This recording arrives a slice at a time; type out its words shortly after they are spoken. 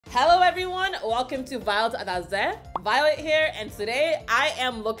Hello everyone, welcome to Violet Adaze. Violet here, and today I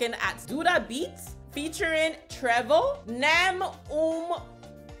am looking at Duda Beat featuring Trevo, Nem Um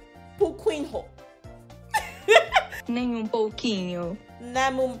Pouquinho. Nem um pouquinho.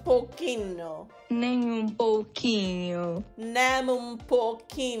 Nem um pouquinho. Nem um pouquinho. Nem um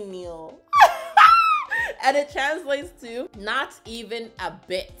pouquinho. And it translates to not even a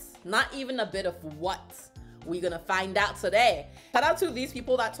bit. Not even a bit of what? We're gonna find out today. Shout out to these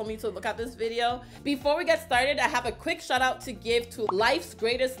people that told me to look at this video. Before we get started, I have a quick shout out to give to Life's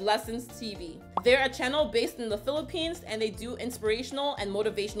Greatest Lessons TV. They're a channel based in the Philippines and they do inspirational and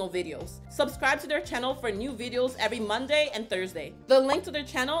motivational videos. Subscribe to their channel for new videos every Monday and Thursday. The link to their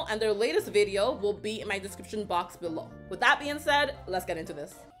channel and their latest video will be in my description box below. With that being said, let's get into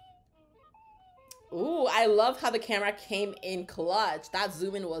this. Ooh, I love how the camera came in clutch. That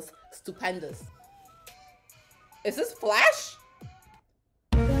zoom in was stupendous. Is this Flash?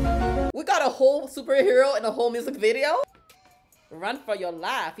 We got a whole superhero in a whole music video? Run for your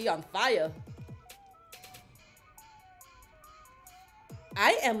life, he on fire.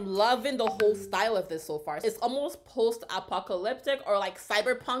 I am loving the whole style of this so far. It's almost post-apocalyptic or like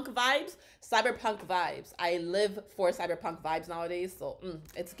cyberpunk vibes. Cyberpunk vibes. I live for cyberpunk vibes nowadays, so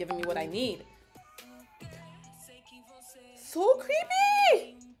it's giving me what I need. So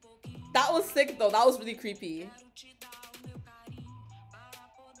creepy! That was sick though, that was really creepy.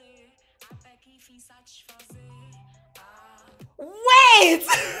 Wait!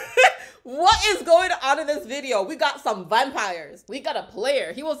 What is going on in this video? We got some vampires. We got a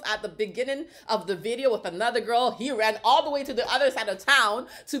player. He was at the beginning of the video with another girl. He ran all the way to the other side of town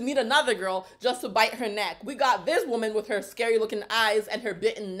to meet another girl just to bite her neck. We got this woman with her scary looking eyes and her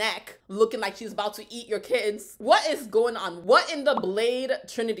bitten neck looking like she's about to eat your kids. What is going on? What in the Blade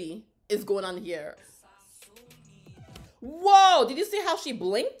Trinity is going on here? Whoa, did you see how she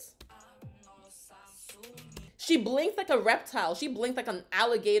blinked? She blinked like a reptile. She blinked like an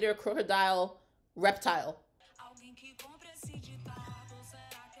alligator, crocodile, reptile.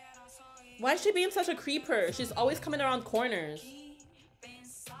 Why is she being such a creeper? She's always coming around corners.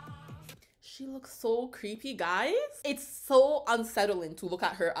 She looks so creepy, guys. It's so unsettling to look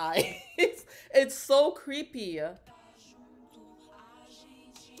at her eyes. It's so creepy.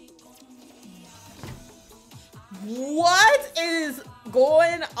 What is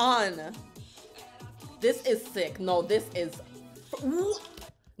going on? This is sick. No, this is...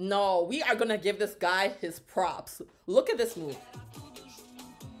 No, we are gonna give this guy his props. Look at this move.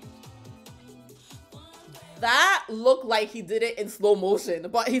 That looked like he did it in slow motion,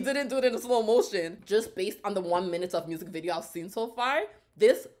 but he didn't do it in slow motion. Just based on the 1 minute of music video I've seen so far,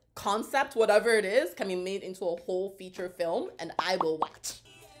 this concept, whatever it is, can be made into a whole feature film, and I will watch.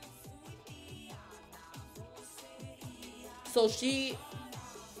 So she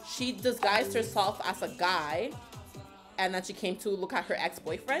disguised herself as a guy and then she came to look at her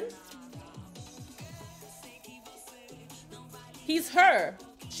ex-boyfriend. He's her.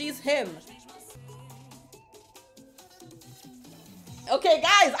 She's him. Okay,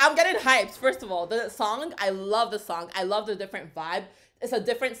 guys, I'm getting hyped. First of all, the song, I love the song. I love the different vibe. It's a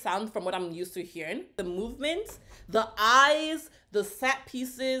different sound from what I'm used to hearing. The movement, the eyes, the set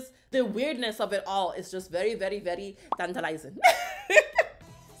pieces, the weirdness of it all is just very, very, very tantalizing.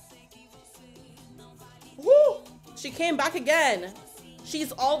 Woo! She came back again.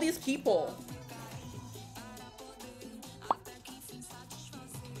 She's all these people.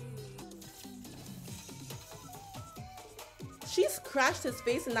 She scratched his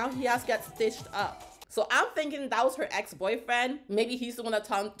face and now he has to get stitched up. So I'm thinking that was her ex-boyfriend. Maybe he's the one that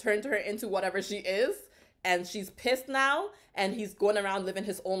turned her into whatever she is. And she's pissed now. And he's going around living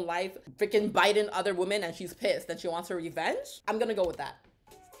his own life, freaking biting other women, and she's pissed and she wants her revenge. I'm gonna go with that.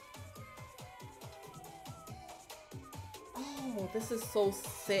 Oh, this is so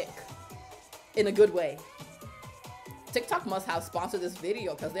sick. In a good way. TikTok must have sponsored this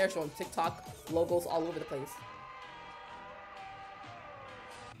video because they're showing TikTok logos all over the place.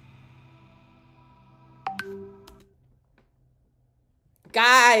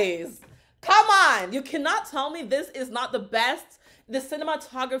 Guys, come on. You cannot tell me this is not the best. The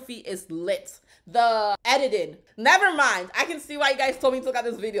cinematography is lit. The editing, never mind. I can see why you guys told me to look at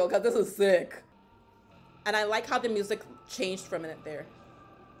this video because this is sick. And I like how the music changed for a minute there.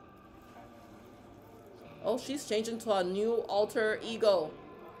 Oh, she's changing to a new alter ego.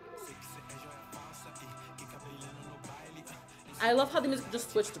 I love how the music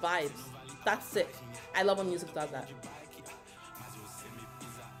just switched vibes. That's sick. I love when music does that.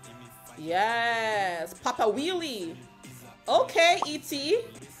 Yes, Papa Wheelie. Okay, E.T.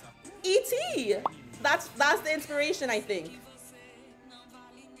 E.T. That's the inspiration, I think.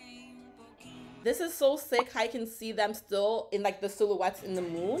 This is so sick. I can see them still in like the silhouettes in the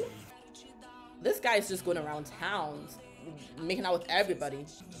moon. This guy is just going around town, making out with everybody.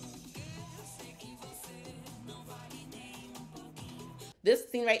 This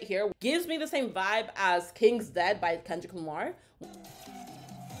scene right here gives me the same vibe as King's Dead by Kendrick Lamar.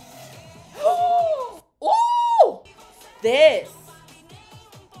 Oh! This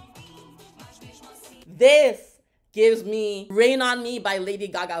gives me Rain on Me by Lady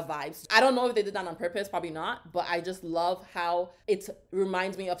Gaga vibes. I don't know if they did that on purpose, probably not, but I just love how it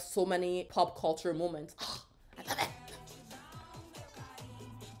reminds me of so many pop culture moments. Oh, I love it.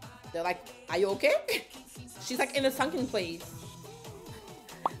 They're like, are you okay? She's like in a sunken place.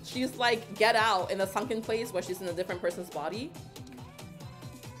 She's like, get out, in a sunken place where she's in a different person's body.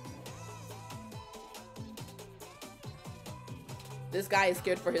 This guy is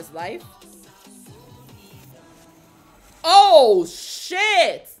scared for his life. Oh,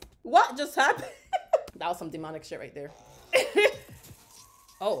 shit! What just happened? That was some demonic shit right there.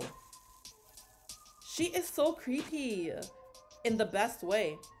 Oh. She is so creepy. In the best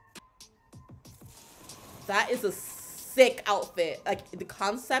way. That is a sick outfit. Like, the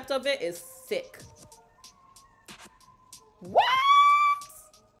concept of it is sick. What?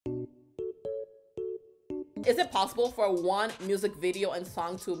 Is it possible for one music video and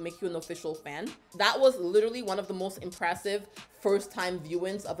song to make you an official fan? That was literally one of the most impressive first-time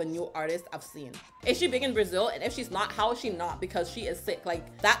viewings of a new artist I've seen. Is she big in Brazil? And if she's not, how is she not? Because she is sick.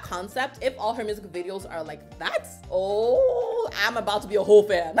 Like, that concept, if all her music videos are like that, oh, I'm about to be a whole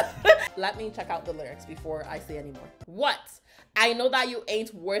fan. Let me check out the lyrics before I say any more. What? I know that you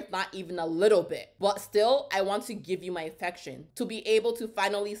ain't worth not even a little bit, but still, I want to give you my affection. To be able to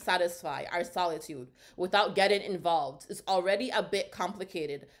finally satisfy our solitude without getting involved is already a bit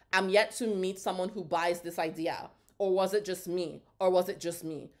complicated. I'm yet to meet someone who buys this idea. Or was it just me? Or was it just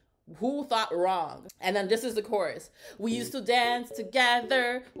me? Who thought wrong? And then this is the chorus. We used to dance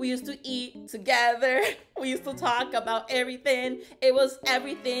together. We used to eat together. We used to talk about everything. It was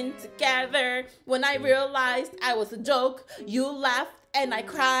everything together. When I realized I was a joke, you laughed and I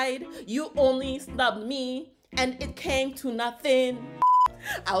cried. You only snubbed me and it came to nothing.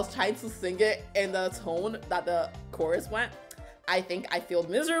 I was trying to sing it in the tone that the chorus went. I think I failed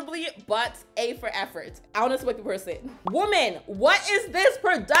miserably, but A for effort. I want to see what people are saying. Woman, what is this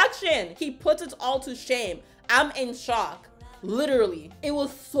production? He puts it all to shame. I'm in shock. Literally, it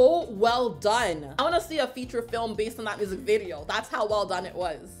was so well done. I want to see a feature film based on that music video. That's how well done it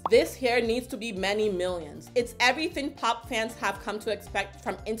was. This here needs to be many millions. It's everything pop fans have come to expect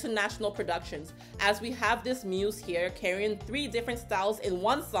from international productions, as we have this muse here carrying 3 different styles in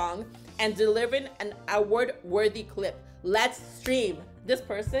one song and delivering an award-worthy clip. Let's stream. This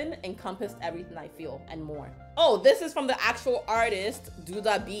person encompassed everything I feel and more. Oh, this is from the actual artist,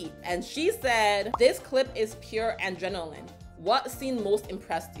 Duda Beat. And she said, this clip is pure adrenaline. What scene most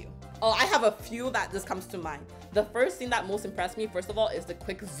impressed you? Oh, I have a few that just comes to mind. The first scene that most impressed me, first of all, is the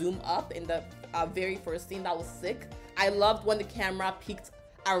quick zoom up in the very first scene. That was sick. I loved when the camera peeked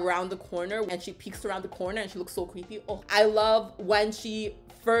around the corner and she peeks around the corner and she looks so creepy. Oh, I love when she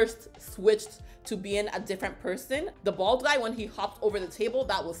first switched to being a different person. The bald guy, when he hopped over the table,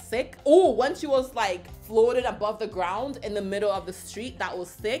 that was sick. Oh, when she was like floated above the ground in the middle of the street, that was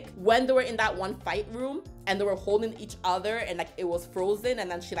sick. When they were in that one fight room and they were holding each other and like it was frozen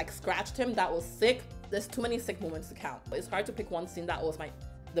and then she like scratched him, that was sick. There's too many sick moments to count. It's hard to pick one scene that was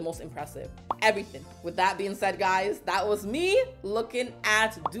the most impressive. Everything. With that being said, guys, that was me looking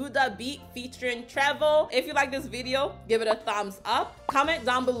at Duda Beat featuring Trevo. If you like this video, give it a thumbs up. Comment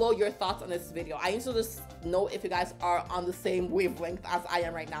down below your thoughts on this video. I need to just know if you guys are on the same wavelength as I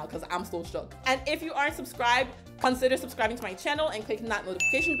am right now, because I'm so shook. And if you aren't subscribed, consider subscribing to my channel and clicking that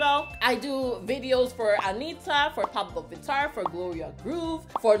notification bell. I do videos for Anita, for Pablo Vittar, for Gloria Groove,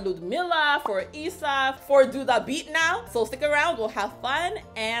 for Ludmilla, for Isa, for Duda Beat now. So stick around, we'll have fun,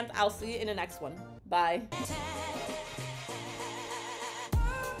 and I'll see you in the next one. Bye.